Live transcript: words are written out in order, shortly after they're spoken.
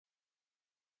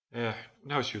Uh,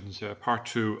 Now, students, part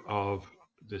two of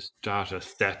this data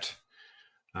set,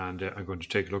 and I'm going to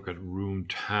take a look at room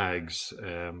tags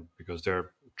because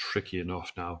they're tricky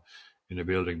enough now in a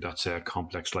building that's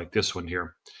complex like this one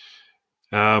here.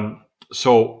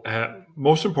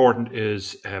 Most important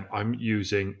is I'm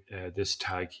using this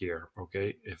tag here.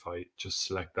 Okay, if I just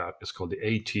select that, it's called the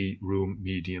AT room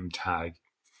medium tag,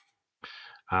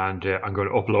 and I'm going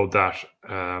to upload that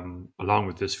along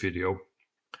with this video,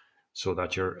 so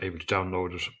that you're able to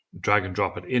download it, drag and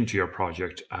drop it into your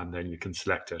project, and then you can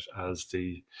select it as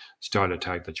the styler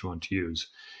tag that you want to use.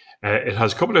 It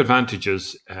has a couple of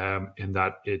advantages in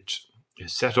that it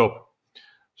is set up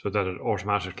so that it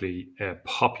automatically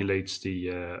populates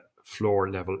the floor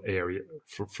level area,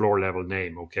 floor level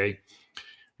name. Okay,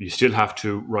 you still have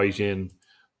to write in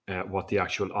what the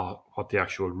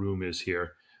actual room is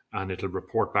here, and it'll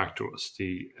report back to us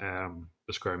the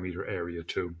square meter area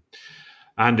too.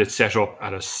 And it's set up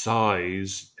at a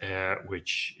size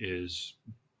which is,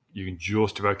 you can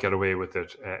just about get away with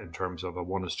it in terms of a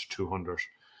 1:200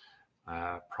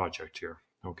 project here.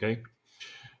 Okay,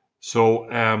 so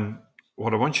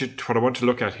what I want to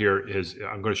look at here is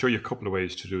I'm going to show you a couple of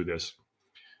ways to do this.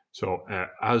 So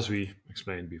as we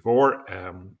explained before,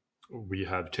 we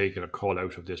have taken a call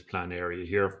out of this plan area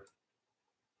here,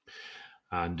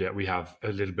 and we have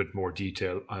a little bit more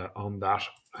detail on that,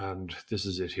 and this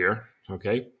is it here.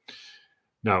 Okay,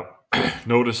 now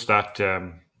notice that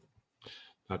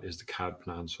that is the CAD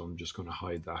plan, so I'm just going to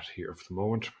hide that here for the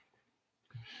moment.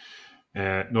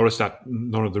 Notice that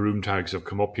none of the room tags have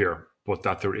come up here, but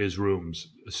that there is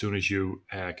rooms. As soon as you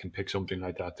can pick something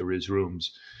like that, there is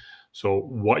rooms. So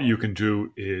what you can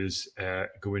do is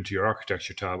go into your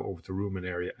architecture tab over the room and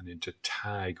area and into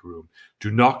tag room.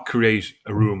 Do not create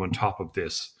a room on top of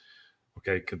this,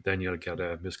 okay? Then you'll get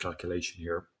a miscalculation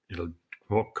here. It'll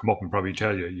come up and probably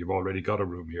tell you you've already got a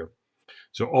room here.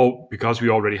 So, because we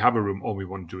already have a room, all we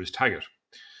want to do is tag it.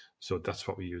 So that's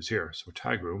what we use here. So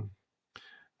tag room,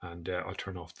 and I'll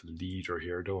turn off the leader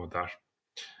here, don't want that.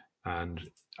 And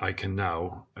I can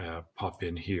now pop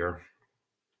in here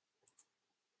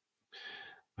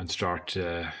and start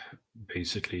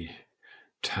basically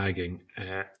tagging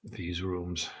these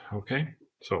rooms. Okay,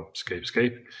 so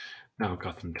escape. Now I've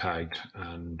got them tagged,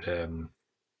 and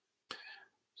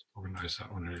organize that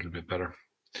one a little bit better.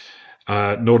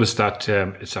 Notice that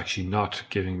it's actually not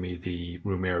giving me the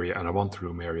room area, and I want the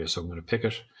room area, so I'm going to pick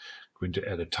it, go into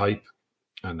edit type,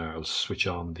 and I'll switch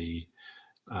on the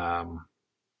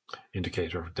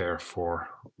indicator there for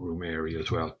room area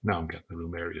as well. Now I'm getting the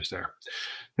room areas there.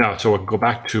 Now, so I can go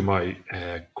back to my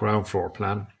ground floor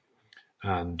plan,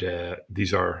 and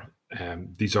these are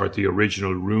the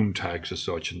original room tags as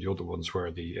such, and the other ones were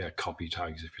the copy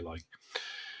tags, if you like.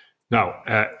 Now,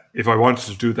 if I wanted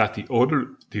to do that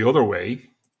the other way,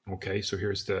 okay, so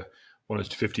here's the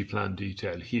 1:50 plan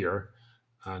detail here,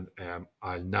 and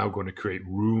I'm now going to create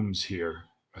rooms here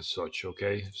as such.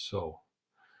 Okay, so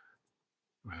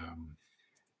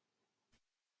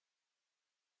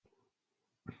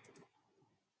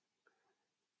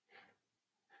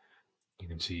you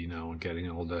can see now I'm getting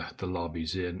all the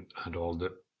lobbies in and all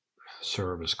the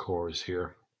service cores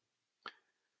here.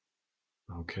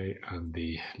 Okay, and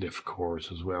the lift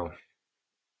cores as well.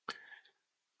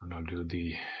 And I'll do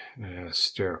the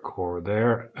stair core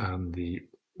there, and the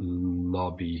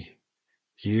lobby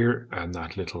here, and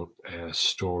that little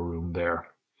storeroom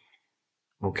there.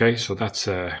 Okay, so that's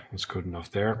good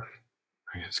enough there.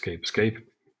 Escape. Okay,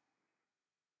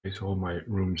 so all my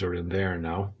rooms are in there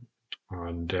now,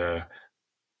 and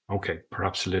okay,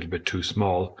 perhaps a little bit too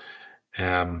small.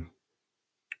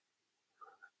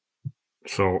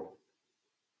 So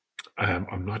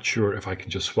I'm not sure if I can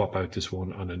just swap out this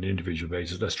one on an individual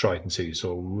basis. Let's try it and see.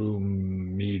 So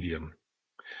room medium.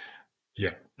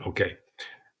 Yeah, okay.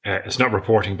 It's not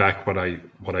reporting back what I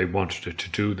wanted it to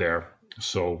do there.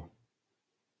 So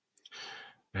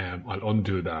I'll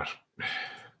undo that.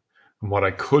 And what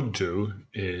I could do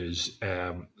is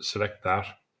select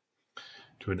that,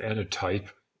 do an edit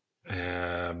type,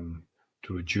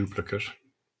 do a duplicate.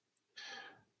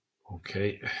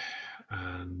 Okay,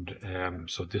 and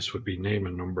so this would be name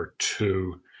and number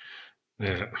 2,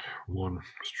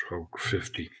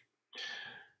 1/50.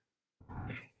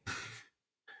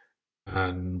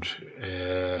 And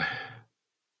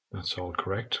that's all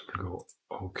correct. We'll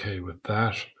go okay with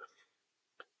that.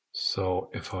 So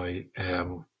if I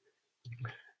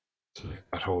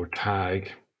select that whole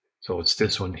tag, so it's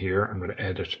this one here, I'm going to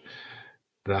edit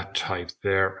that type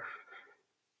there.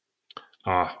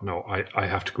 No, I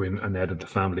have to go in and edit the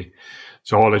family.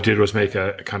 So all I did was make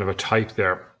a kind of a type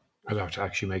there. I'd have to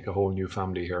actually make a whole new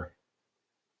family here.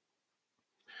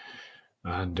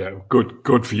 And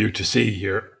good for you to see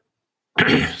here.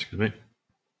 Excuse me.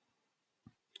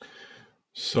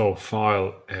 So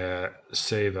file,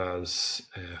 save as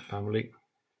family,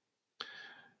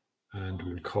 and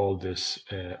we'll call this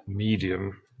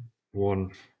medium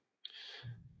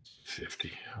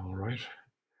 150. All right.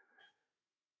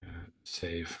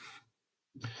 Save.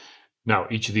 Now,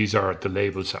 each of these are the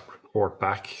labels that report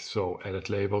back. So edit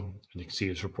label, and you can see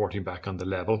it's reporting back on the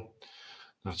level.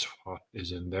 That's what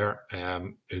is in there.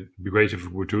 It'd be great if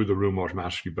it would do the room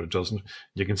automatically, but it doesn't.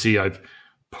 You can see I've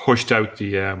pushed out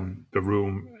the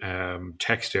room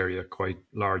text area quite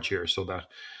large here so that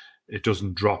it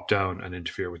doesn't drop down and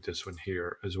interfere with this one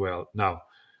here as well. Now,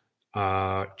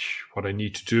 what I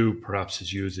need to do perhaps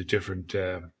is use a different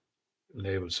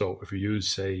label. So if we use,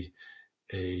 say,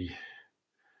 a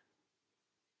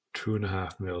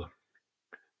 2.5 mil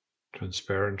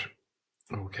transparent,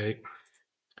 okay,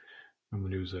 I'm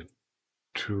going to use a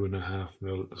 2.5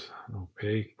 mil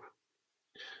opaque.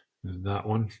 And that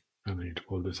one, and I need to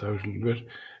pull this out a little bit,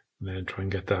 and then try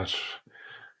and get that.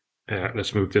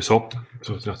 Let's move this up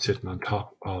so it's not sitting on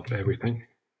top of everything.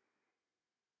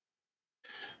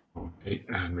 Okay,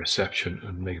 and reception,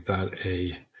 and make that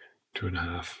a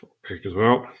 2.5 opaque as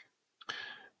well.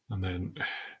 And then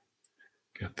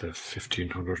get the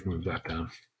 1500, move that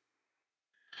down.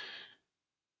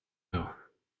 Now,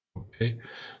 okay,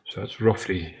 so that's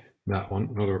roughly that one.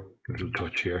 Another little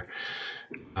touch here.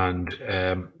 And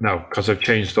now, because I've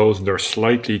changed those and they're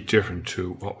slightly different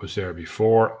to what was there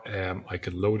before, I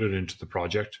can load it into the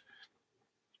project.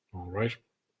 All right.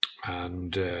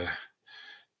 And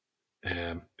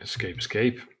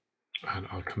escape. And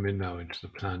I'll come in now into the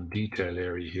plan detail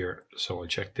area here. So I'll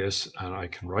check this and I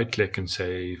can right click and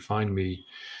say, find me,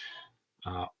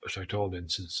 select all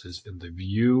instances in the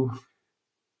view.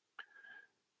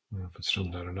 I don't know if it's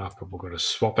done that or not, but we're going to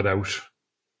swap it out,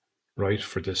 right,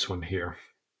 for this one here.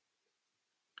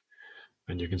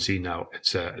 And you can see now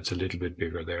it's a little bit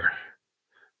bigger there.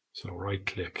 So right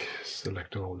click,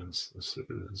 select all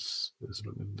instances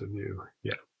in the view.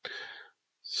 Yeah.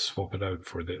 Swap it out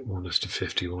for the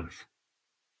 1:51.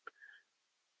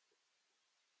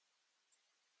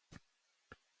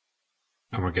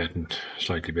 And we're getting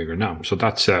slightly bigger now. So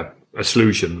that's a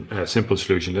solution, a simple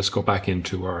solution. Let's go back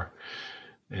into our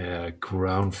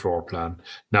ground floor plan.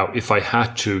 Now, if I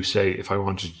had to say, if I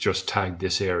wanted to just tag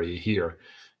this area here,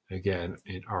 again,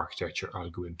 in architecture, I'll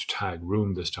go into tag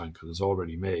room this time because it's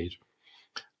already made.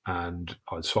 And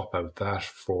I'll swap out that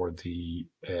for the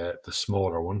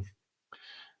smaller one.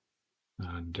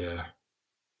 And okay.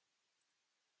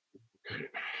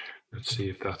 Let's see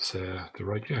if that's the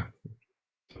right, yeah.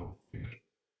 So,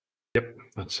 yep,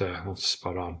 that's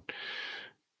spot on.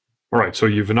 All right, so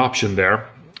you've an option there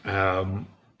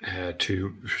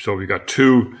so we've got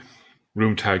two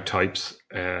room tag types.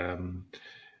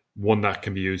 One that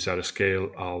can be used at a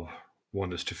scale of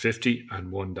 1:50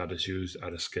 and one that is used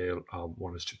at a scale of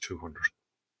 1:200.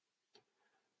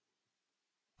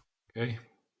 Okay.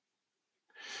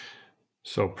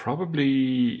 So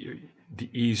probably the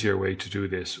easier way to do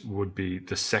this would be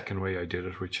the second way I did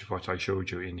it, which is what I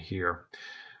showed you in here,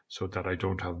 so that I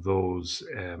don't have those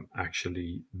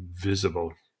actually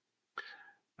visible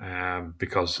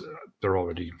because they're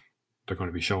going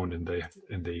to be shown in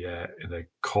the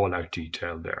call out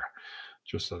detail there,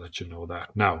 just so that you know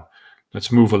that. Now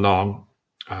let's move along,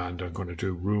 and I'm going to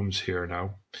do rooms here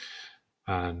now.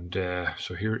 And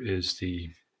so here is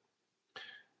the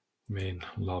main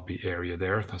lobby area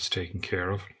there. That's taken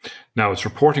care of. Now it's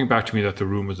reporting back to me that the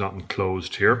room is not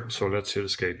enclosed here. So let's hit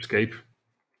escape.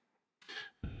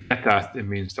 At that, it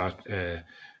means that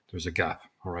there's a gap.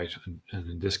 All right. And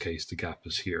in this case, the gap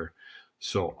is here.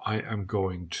 So I am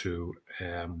going to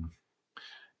come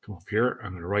up here.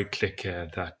 I'm going to right click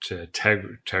that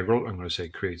integral. I'm going to say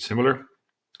create similar.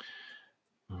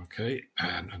 Okay.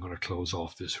 And I'm going to close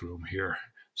off this room here.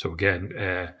 So again,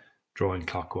 drawing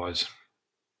clockwise.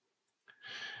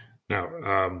 Now,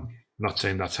 I'm not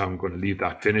saying that's how I'm going to leave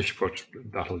that finished, but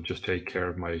that'll just take care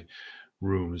of my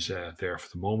rooms there for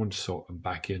the moment. So I'm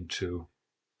back into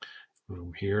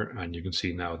room here, and you can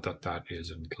see now that that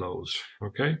is enclosed.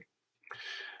 Okay.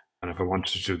 And if I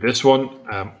wanted to do this one,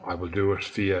 I will do it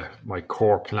via my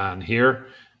core plan here.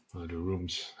 I'll do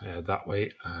rooms that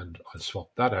way, and I'll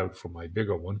swap that out for my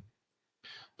bigger one,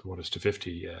 the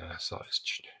 1:50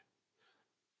 size.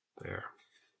 There.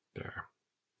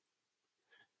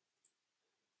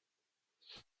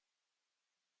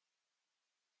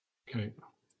 Okay.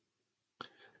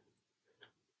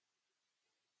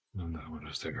 And that one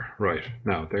is there. Right.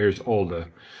 Now, there's all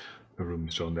the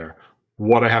rooms done there.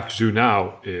 What I have to do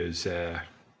now is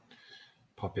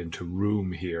pop into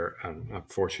room here, and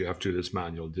unfortunately I have to do this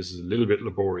manual. This is a little bit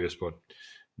laborious, but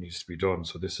needs to be done.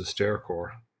 So this is stair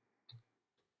core,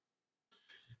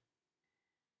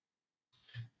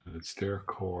 and it's stair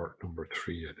core number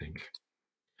 3, I think.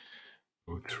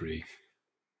 03.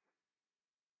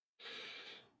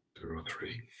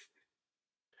 03.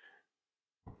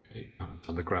 Okay,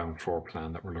 on the ground floor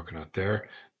plan that we're looking at there.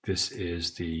 This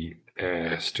is the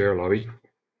stair lobby.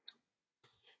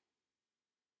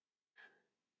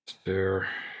 Stair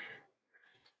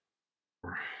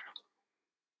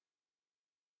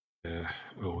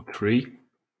 03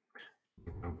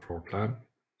 ground floor plan.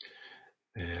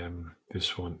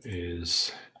 This one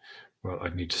is, well, I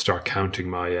need to start counting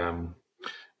my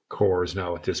cores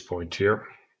now at this point here.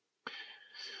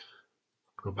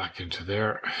 Go back into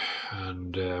there,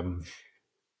 and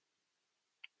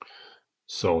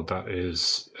so that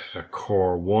is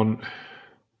core 1,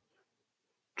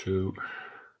 2,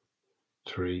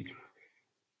 3,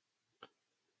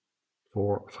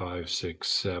 4, 5, 6,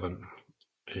 7,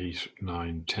 8,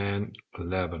 9, 10,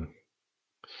 11.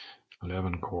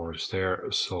 11 cores there.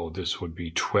 So this would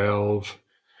be 12.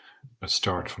 Let's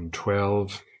start from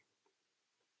 12.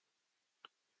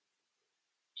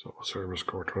 So service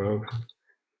core 12.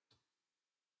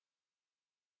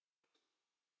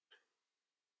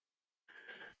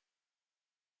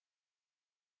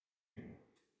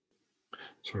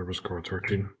 Service core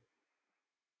 13.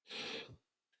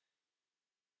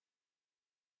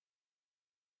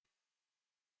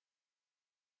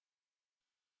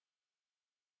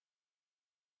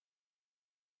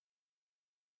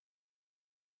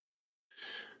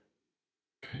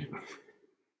 Okay.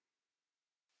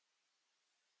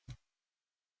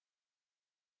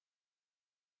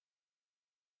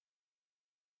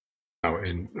 Now,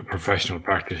 in professional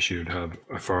practice, you'd have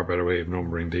a far better way of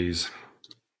numbering these.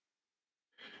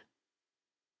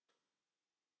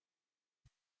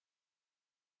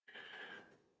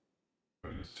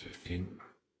 15.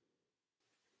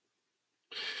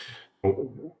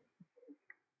 Oh,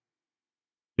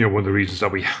 one of the reasons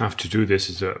that we have to do this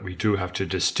is that we do have to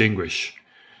distinguish.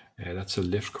 That's a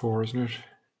lift core, isn't it?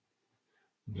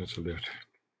 That's a lift.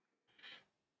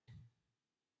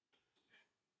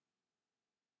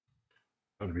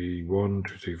 That'll be 1,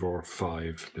 2, 3, 4,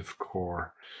 5 lift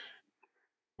core.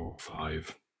 4,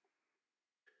 5.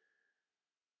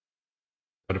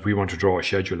 But if we want to draw a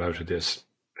schedule out of this,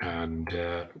 and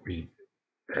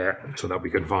so that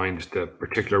we can find the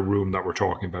particular room that we're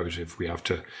talking about, if we have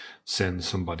to send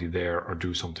somebody there or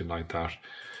do something like that.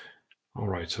 All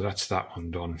right, so that's that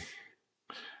one done.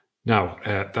 Now,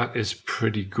 that is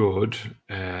pretty good.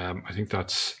 I think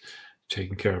that's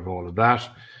taking care of all of that.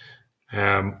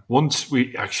 Once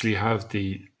we actually have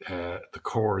the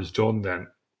cores done, then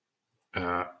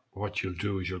what you'll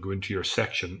do is you'll go into your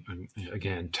section, and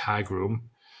again, tag room.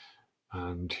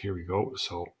 And here we go.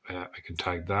 So I can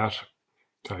tag that,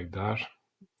 tag that,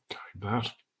 tag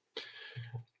that.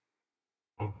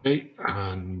 Okay,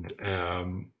 and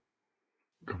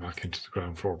go back into the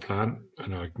ground floor plan,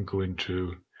 and I can go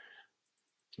into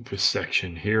this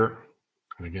section here,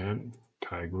 and again,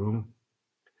 tag room.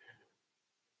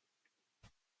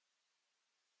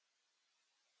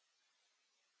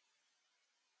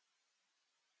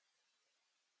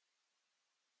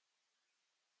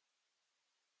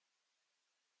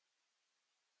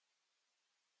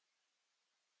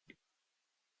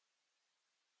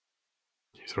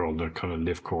 These are all the kind of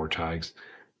lift core tags.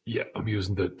 Yeah, I'm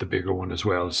using the bigger one as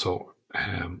well, so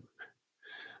I'm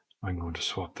going to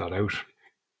swap that out.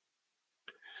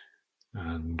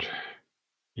 And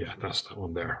yeah, that's that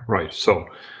one there. Right, so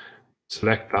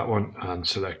select that one and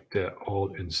select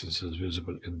all instances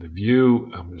visible in the view.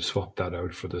 I'm going to swap that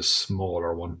out for the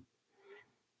smaller one.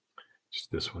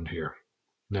 Just this one here.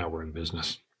 Now we're in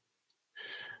business.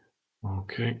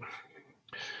 Okay.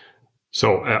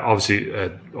 So obviously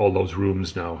all those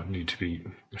rooms now need to be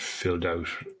filled out.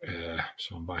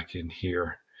 So I'm back in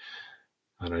here,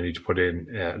 and I need to put in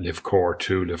lift core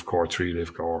 2, lift core 3,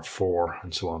 lift core 4,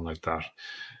 and so on like that.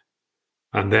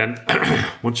 And then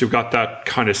once you've got that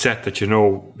kind of set that you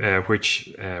know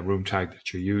which room tag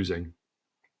that you're using,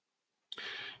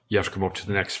 you have to come up to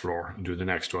the next floor and do the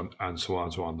next one, and so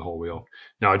on the whole way up.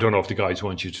 Now, I don't know if the guys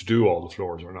want you to do all the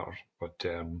floors or not, but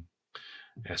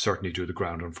certainly do the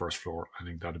ground and first floor. I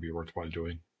think that'd be worthwhile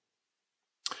doing.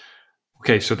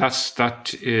 Okay, so that's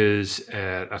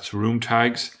room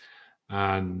tags,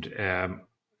 and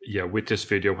yeah, with this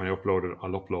video, when I upload it,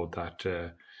 I'll upload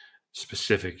that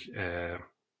specific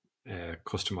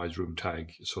customized room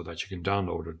tag so that you can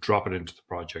download it, drop it into the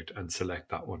project, and select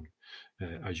that one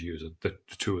as you use it. The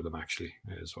two of them actually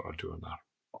is what I'll do on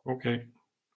that. Okay.